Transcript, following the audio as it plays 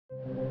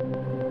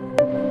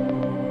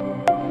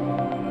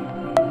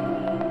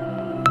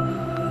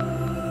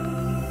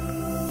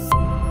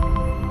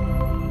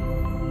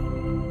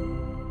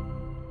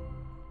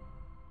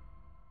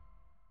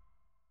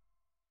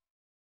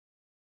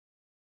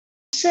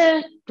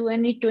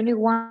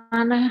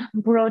2021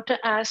 brought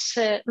us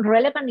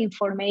relevant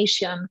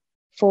information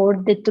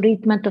for the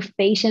treatment of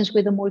patients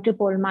with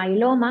multiple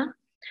myeloma,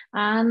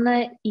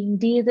 and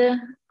indeed,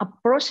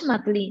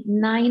 approximately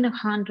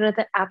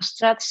 900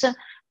 abstracts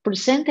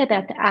presented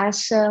at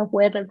us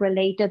were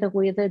related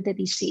with the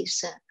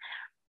disease.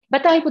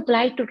 But I would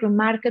like to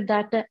remark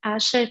that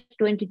as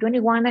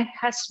 2021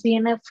 has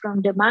been,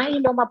 from the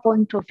myeloma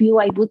point of view,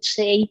 I would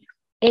say,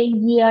 a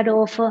year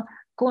of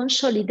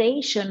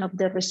consolidation of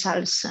the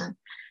results,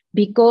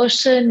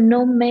 because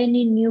not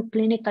many new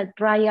clinical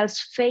trials,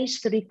 phase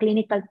 3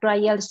 clinical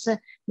trials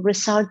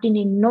resulting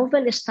in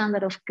novel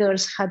standard of care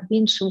have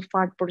been so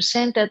far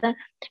presented,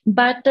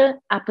 but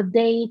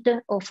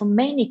update of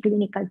many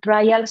clinical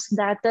trials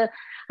that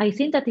I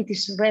think that it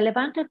is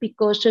relevant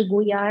because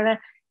we are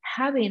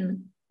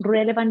having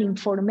relevant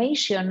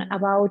information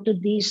about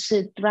these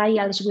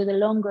trials with a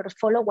longer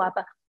follow-up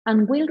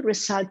and will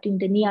result in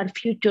the near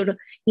future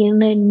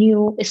in a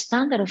new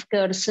standard of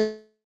care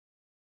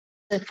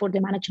for the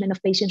management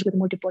of patients with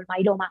multiple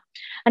myeloma.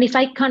 And if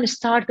I can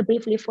start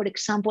briefly, for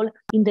example,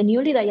 in the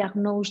newly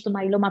diagnosed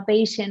myeloma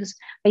patients,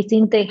 I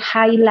think the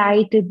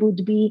highlight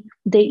would be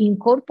the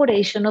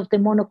incorporation of the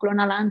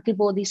monoclonal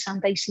antibodies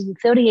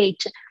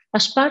anti-CD38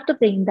 as part of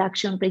the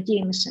induction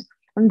regimes.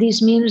 And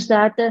this means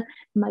that the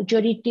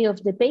majority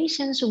of the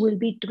patients will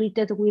be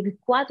treated with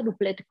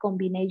quadruplet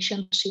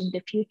combinations in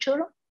the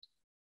future,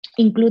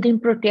 including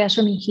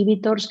proteasome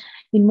inhibitors,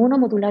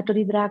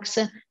 immunomodulatory drugs,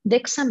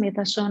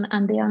 dexamethasone,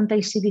 and the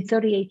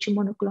anti-CD38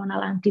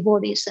 monoclonal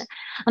antibodies.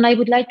 And I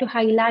would like to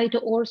highlight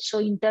also,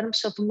 in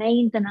terms of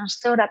maintenance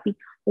therapy,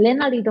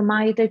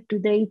 lenalidomide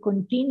today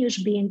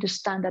continues being the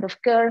standard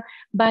of care,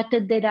 but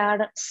there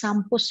are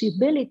some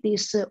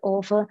possibilities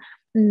of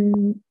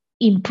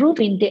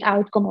improving the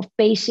outcome of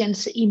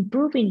patients,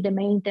 improving the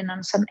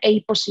maintenance, and a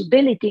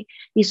possibility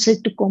is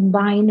to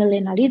combine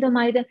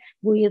lenalidomide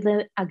with,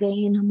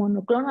 again,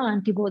 monoclonal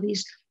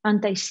antibodies,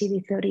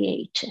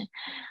 anti-CD38.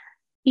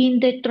 In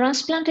the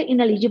transplant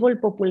ineligible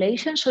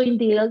population, so in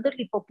the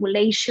elderly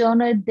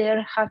population,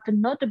 there have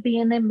not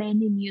been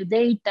many new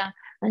data,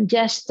 and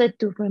just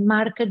to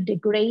remark the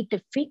great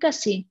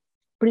efficacy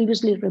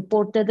previously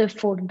reported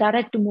for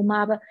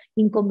daratumumab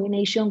in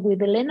combination with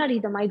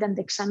lenalidomide and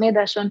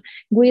dexamethasone,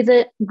 with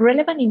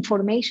relevant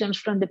information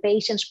from the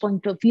patient's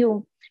point of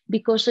view,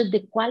 because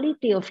the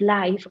quality of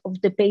life of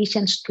the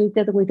patients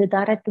treated with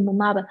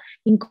daratumumab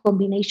in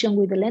combination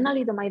with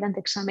lenalidomide and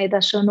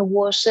dexamethasone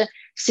was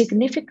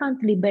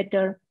significantly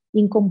better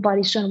in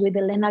comparison with the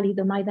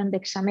lenalidomide and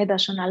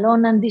dexamethasone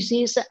alone, and this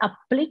is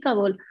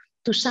applicable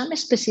to some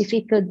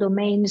specific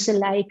domains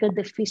like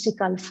the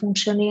physical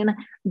functioning,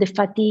 the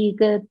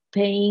fatigue,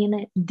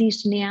 pain,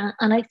 dyspnea,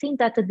 and I think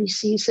that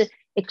this is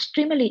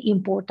extremely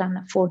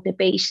important for the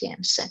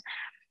patients.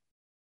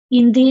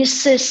 In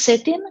this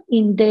setting,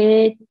 in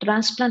the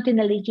transplant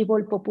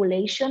ineligible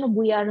population,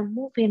 we are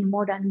moving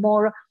more and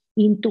more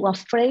into a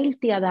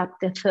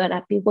frailty-adapted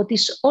therapy, what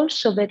is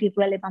also very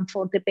relevant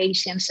for the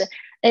patients.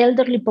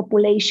 Elderly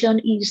population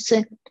is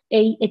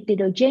a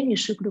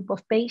heterogeneous group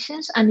of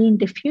patients, and in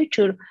the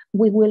future,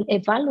 we will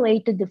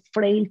evaluate the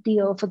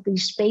frailty of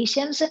these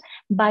patients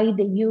by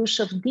the use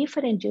of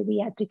different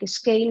geriatric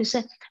scales,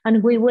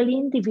 and we will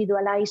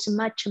individualize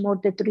much more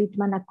the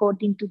treatment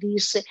according to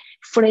this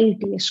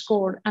frailty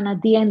score. And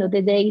at the end of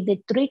the day, the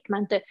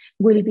treatment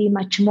will be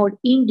much more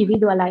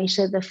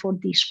individualized for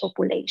this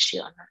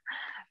population.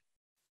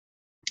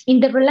 In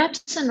the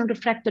relapsed and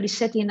refractory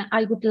setting,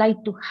 I would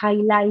like to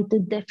highlight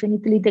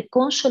definitely the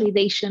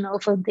consolidation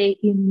of the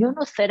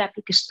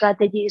immunotherapy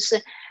strategies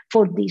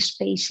for these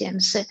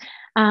patients,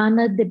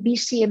 and the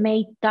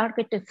BCMA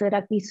targeted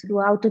therapy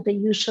throughout the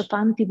use of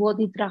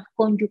antibody drug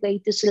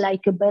conjugates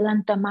like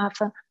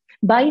belantamab,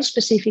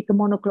 bispecific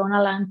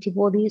monoclonal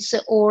antibodies,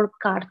 or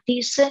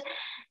CAR-Ts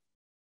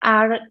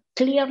are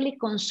clearly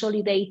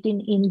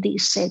consolidating in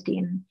this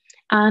setting.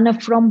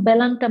 And from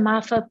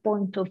belantamab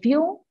point of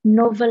view,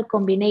 novel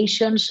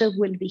combinations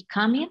will be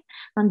coming.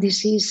 And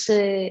this is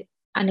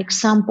an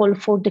example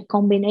for the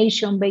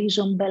combination based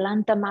on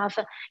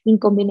belantamab in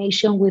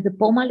combination with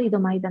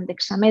pomalidomide and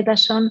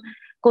dexamethasone.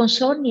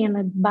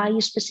 Concerning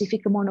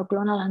bispecific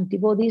monoclonal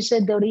antibodies,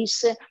 there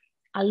is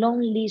a long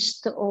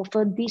list of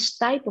this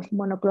type of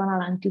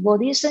monoclonal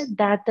antibodies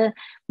that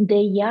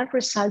they are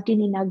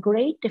resulting in a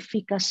great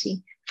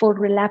efficacy for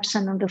relapsed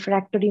and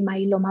refractory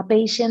myeloma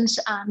patients,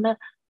 and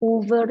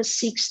over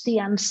 60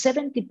 and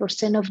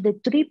 70% of the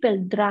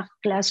triple drug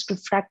class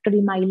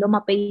refractory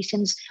myeloma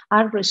patients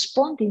are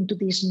responding to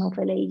these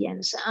novel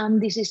agents.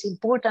 And this is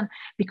important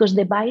because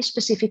the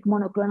bispecific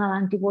monoclonal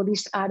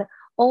antibodies are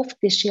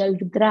off-the-shelf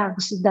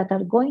drugs that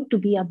are going to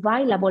be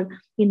available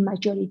in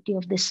majority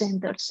of the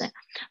centers.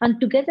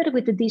 And together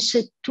with these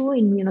two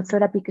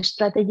immunotherapy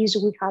strategies,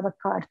 we have a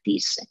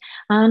CAR-Ts.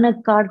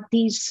 And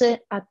CAR-Ts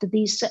at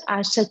this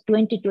as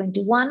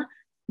 2021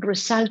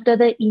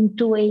 resulted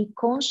into a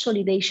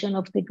consolidation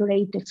of the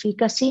great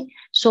efficacy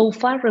so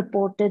far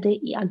reported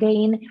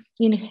again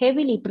in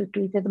heavily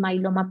pretreated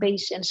myeloma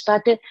patients.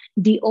 But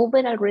the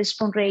overall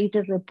response rate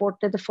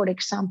reported, for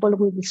example,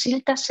 with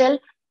cilta-cel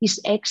is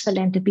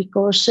excellent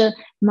because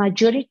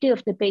majority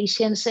of the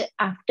patients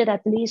after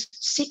at least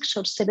 6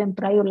 or 7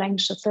 prior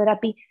lines of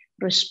therapy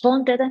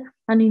responded,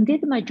 and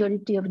indeed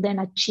majority of them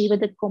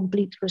achieved a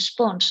complete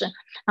response,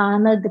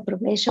 and the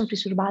progression-free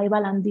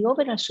survival and the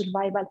overall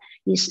survival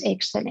is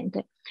excellent.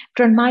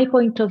 From my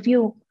point of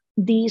view,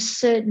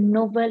 these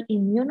novel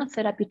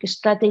immunotherapy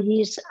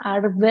strategies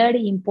are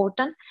very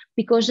important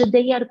because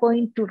they are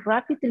going to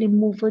rapidly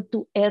move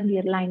to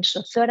earlier lines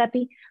of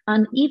therapy,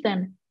 and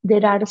even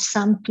there are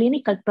some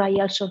clinical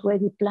trials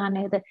already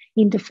planned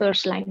in the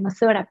first line of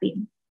therapy.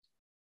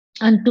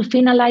 And to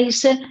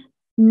finalize,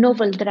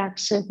 novel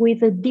drugs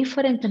with a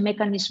different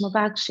mechanism of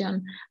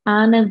action,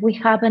 and we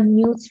have a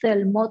new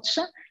cell mods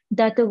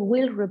that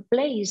will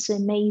replace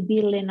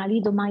maybe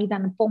lenalidomide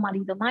and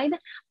pomalidomide,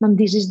 and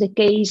this is the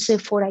case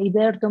for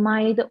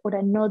iberdomide or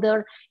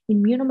another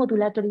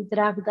immunomodulatory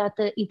drug that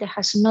it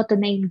has not a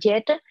name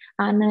yet,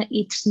 and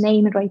its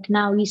name right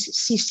now is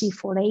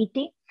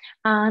CC480,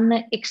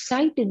 and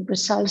exciting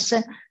results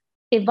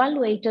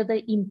evaluated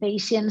in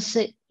patients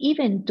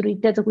even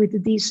treated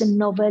with these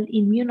novel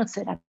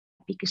immunotherapy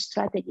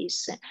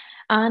strategies,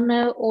 and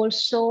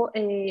also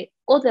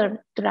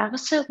other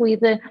drugs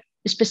with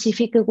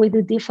specific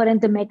with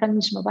different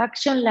mechanism of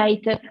action,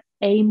 like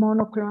a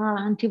monoclonal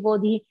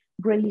antibody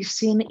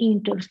releasing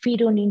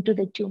interferon into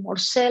the tumor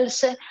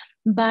cells,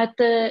 but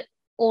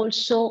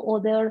also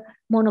other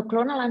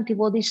monoclonal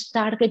antibodies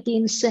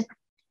targeting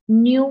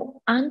new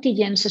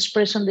antigens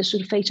expressed on the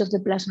surface of the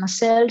plasma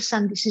cells,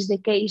 and this is the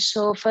case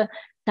of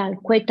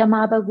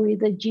talquetamab with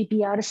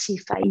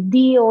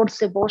GPRC5D or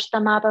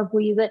cebostamab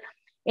with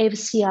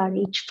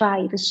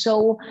FCRH5.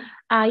 So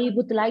I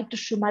would like to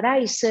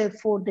summarize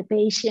for the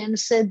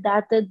patients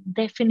that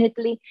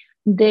definitely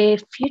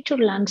the future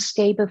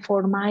landscape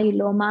for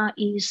myeloma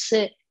is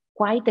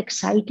quite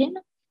exciting,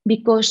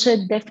 because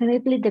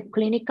definitely the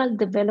clinical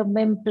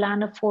development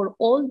plan for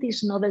all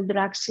these novel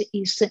drugs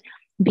is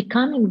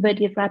becoming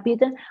very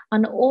rapid,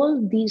 and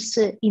all these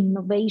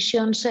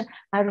innovations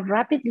are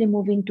rapidly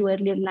moving to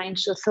earlier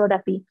lines of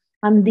therapy.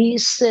 And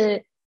this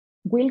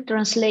will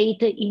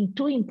translate in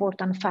two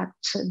important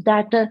facts: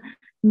 that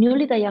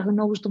newly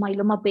diagnosed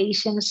myeloma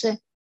patients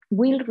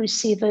will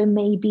receive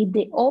maybe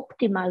the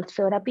optimal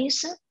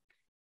therapies.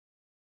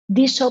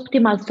 These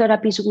optimal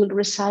therapies will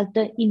result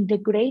in the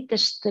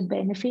greatest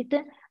benefit,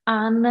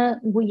 and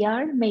we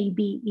are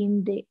maybe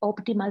in the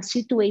optimal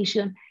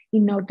situation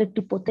in order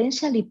to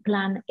potentially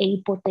plan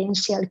a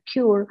potential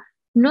cure,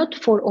 not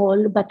for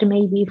all, but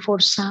maybe for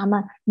some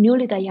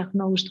newly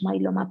diagnosed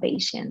myeloma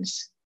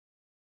patients.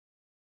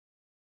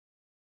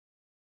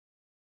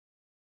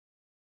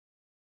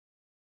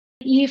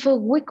 If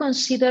we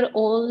consider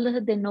all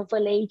the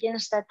novel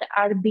agents that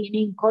are being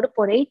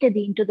incorporated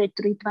into the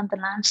treatment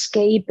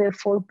landscape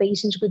for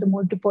patients with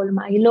multiple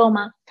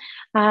myeloma,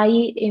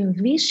 I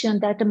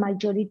envision that the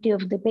majority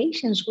of the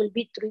patients will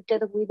be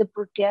treated with the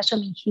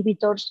proteasome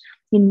inhibitors,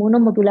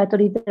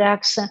 immunomodulatory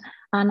drugs,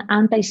 and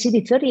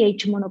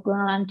anti-CD38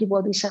 monoclonal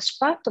antibodies as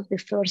part of the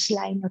first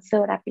line of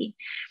therapy.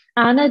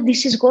 And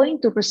this is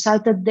going to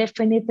result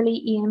definitely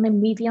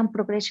in median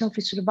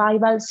progression-free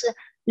survivals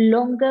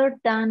longer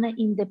than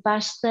in the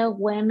past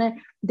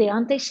when the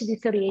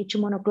anti-CD38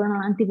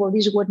 monoclonal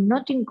antibodies were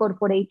not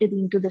incorporated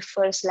into the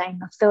first line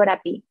of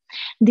therapy.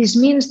 This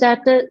means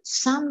that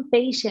some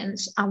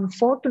patients,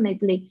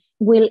 unfortunately,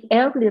 will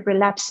early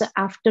relapse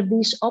after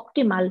this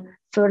optimal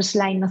first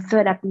line of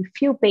therapy,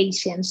 few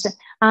patients,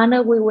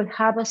 and we will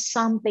have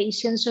some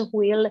patients who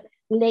will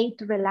late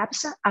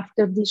relapse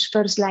after this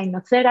first line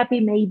of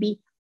therapy, maybe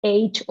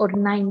 8 or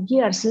 9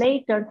 years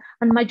later,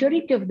 and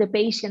majority of the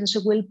patients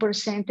will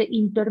present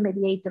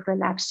intermediate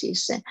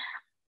relapses.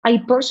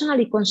 I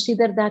personally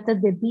consider that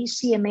the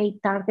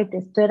BCMA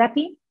targeted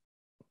therapy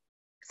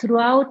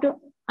throughout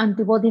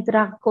antibody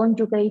drug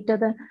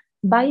conjugated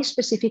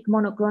bispecific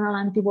monoclonal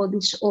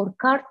antibodies or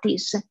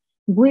CAR-Ts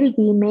will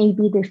be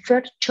maybe the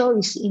first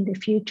choice in the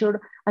future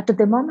at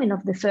the moment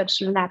of the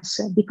first relapse,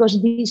 because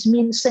this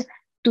means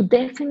to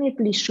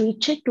definitely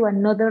switch to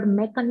another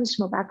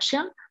mechanism of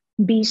action,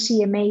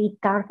 BCMA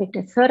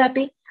targeted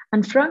therapy.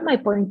 And from my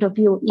point of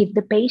view, if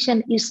the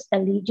patient is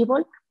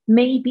eligible,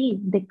 maybe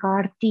the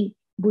CAR-T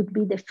would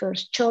be the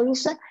first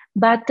choice,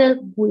 but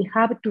we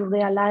have to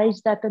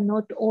realize that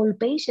not all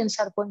patients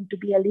are going to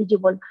be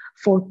eligible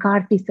for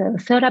CAR-T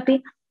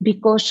therapy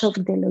because of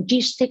the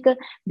logistic,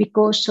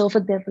 because of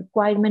the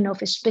requirement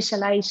of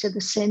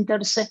specialized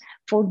centers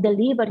for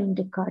delivering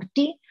the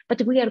CAR-T.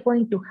 But we are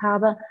going to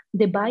have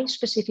the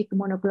bispecific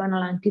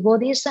monoclonal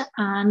antibodies,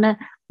 and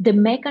the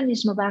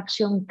mechanism of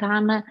action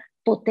can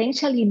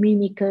potentially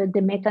mimic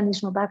the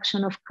mechanism of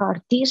action of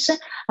CAR-Ts,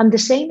 and the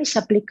same is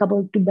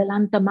applicable to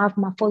belantamab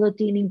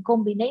mafodotin in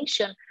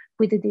combination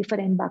with the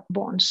different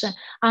backbones.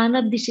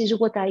 And this is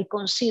what I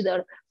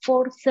consider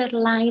for third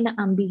line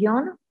and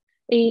beyond.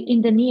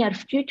 in the near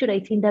future, I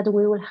think that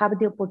we will have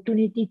the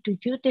opportunity to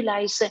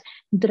utilize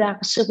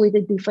drugs with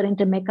a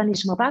different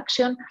mechanism of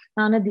action.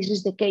 And this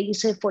is the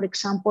case, for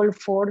example,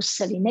 for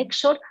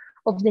selinexor,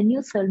 of the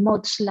new cell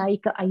modes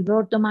like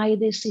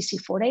iberdomide,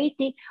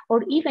 CC480,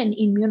 or even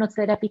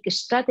immunotherapy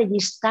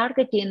strategies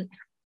targeting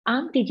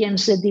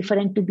antigens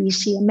different to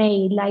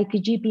BCMA like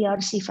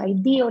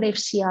GPRC5D or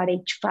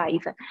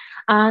FCRH5.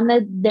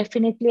 And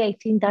definitely, I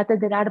think that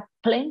there are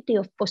plenty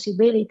of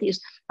possibilities.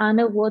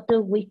 And what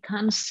we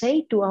can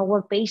say to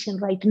our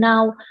patient right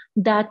now,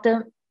 that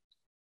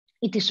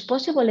it is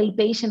possible a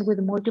patient with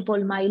multiple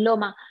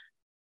myeloma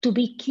to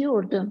be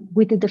cured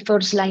with the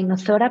first line of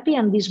therapy,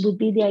 and this would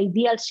be the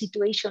ideal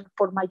situation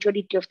for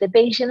majority of the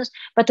patients.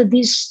 But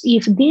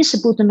if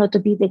this would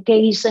not be the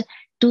case,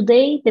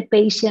 today the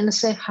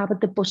patients have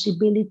the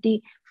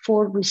possibility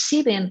for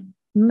receiving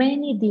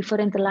many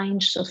different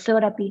lines of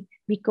therapy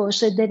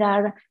because there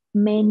are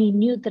many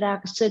new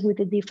drugs with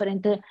a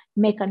different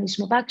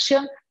mechanism of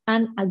action.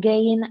 And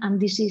again,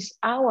 and this is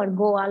our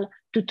goal,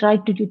 to try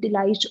to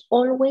utilize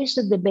always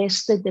the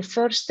best, the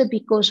first,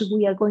 because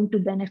we are going to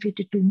benefit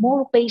to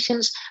more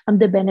patients and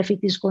the benefit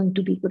is going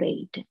to be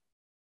great.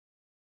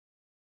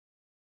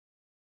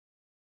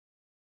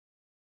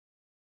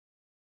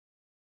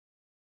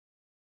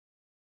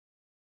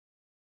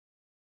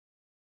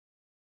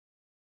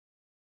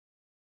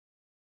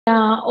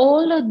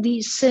 All of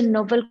these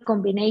novel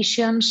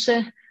combinations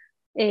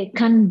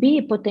can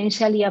be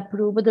potentially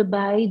approved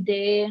by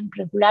the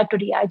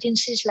regulatory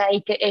agencies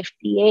like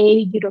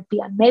FDA,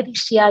 European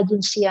Medicines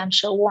Agency, and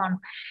so on.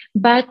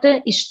 But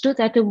it's true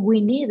that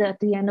we need, at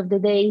the end of the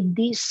day,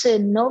 these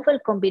novel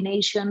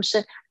combinations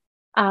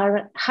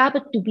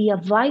have to be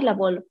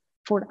available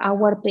for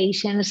our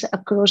patients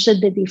across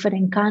the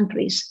different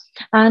countries.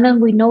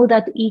 And we know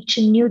that each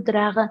new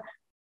drug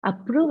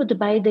approved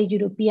by the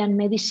European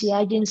Medicines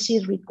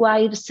Agency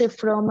requires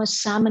from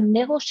some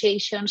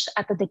negotiations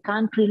at the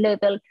country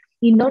level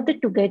in order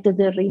to get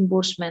the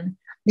reimbursement.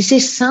 This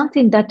is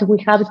something that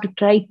we have to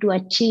try to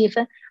achieve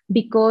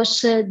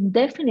because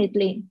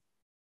definitely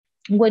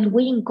when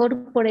we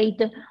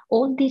incorporate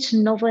all these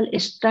novel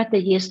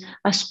strategies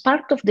as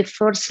part of the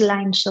first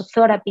lines of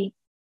therapy,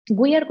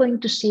 we are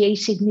going to see a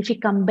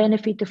significant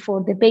benefit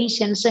for the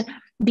patients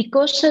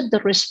because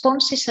the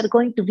responses are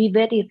going to be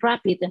very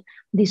rapid.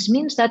 This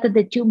means that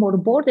the tumor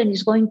burden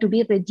is going to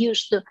be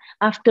reduced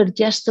after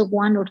just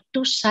 1 or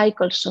 2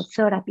 cycles of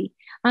therapy.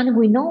 And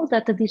we know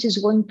that this is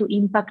going to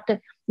impact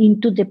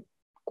into the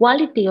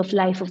quality of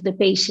life of the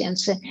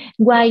patients.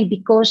 Why?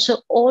 Because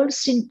all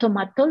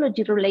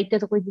symptomatology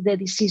related with the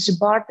disease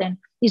burden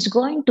is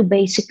going to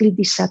basically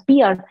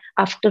disappear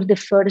after the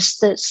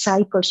first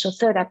cycles of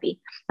therapy.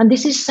 And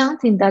this is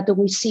something that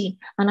we see.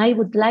 And I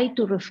would like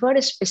to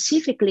refer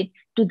specifically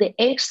to the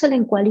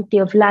excellent quality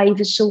of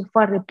life so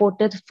far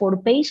reported for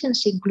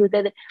patients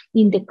included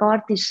in the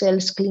CAR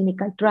T-cells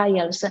clinical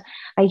trials.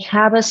 I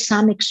have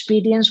some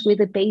experience with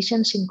the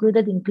patients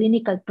included in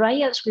clinical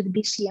trials with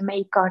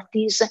BCMA CAR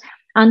Ts,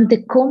 and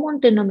the common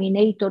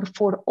denominator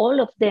for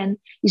all of them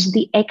is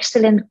the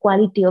excellent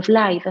quality of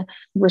life.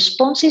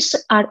 Responses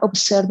are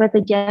observed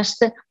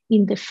just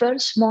in the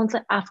first month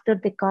after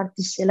the CAR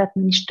T-cell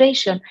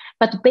administration,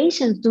 but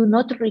patients do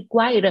not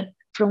require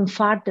from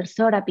further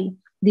therapy.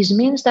 This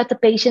means that the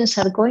patients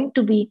are going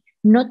to be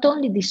not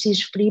only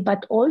disease-free,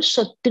 but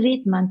also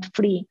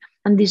treatment-free.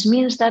 And this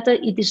means that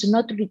it is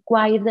not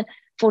required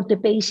for the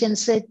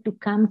patients to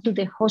come to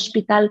the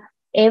hospital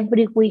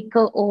every week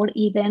or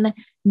even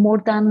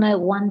more than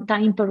 1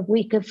 time per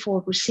week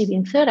for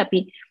receiving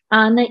therapy.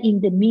 And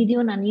in the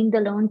medium and in the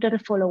long-term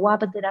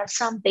follow-up, there are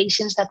some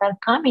patients that are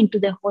coming to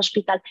the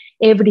hospital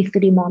every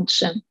 3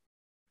 months.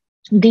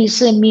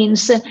 This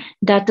means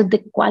that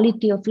the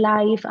quality of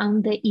life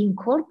and the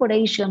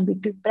incorporation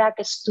between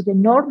brackets to the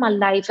normal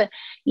life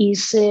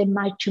is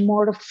much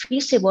more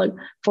feasible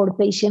for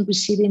patients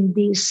receiving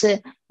these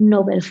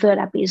novel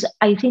therapies.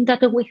 I think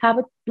that we have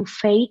to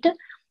fight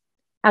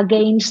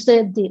against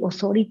the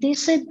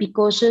authorities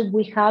because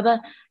we have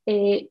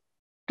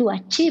to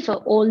achieve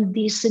all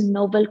these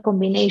novel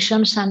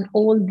combinations and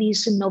all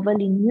these novel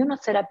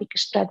immunotherapy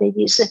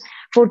strategies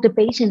for the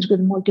patients with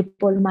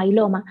multiple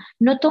myeloma,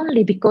 not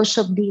only because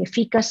of the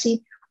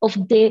efficacy of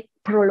the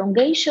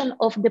prolongation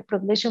of the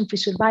progression-free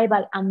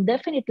survival and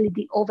definitely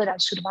the overall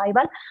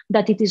survival,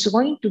 that it is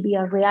going to be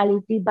a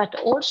reality, but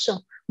also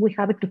we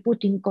have to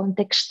put in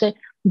context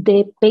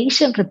the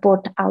patient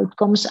report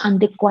outcomes and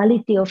the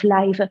quality of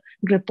life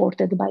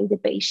reported by the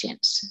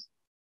patients.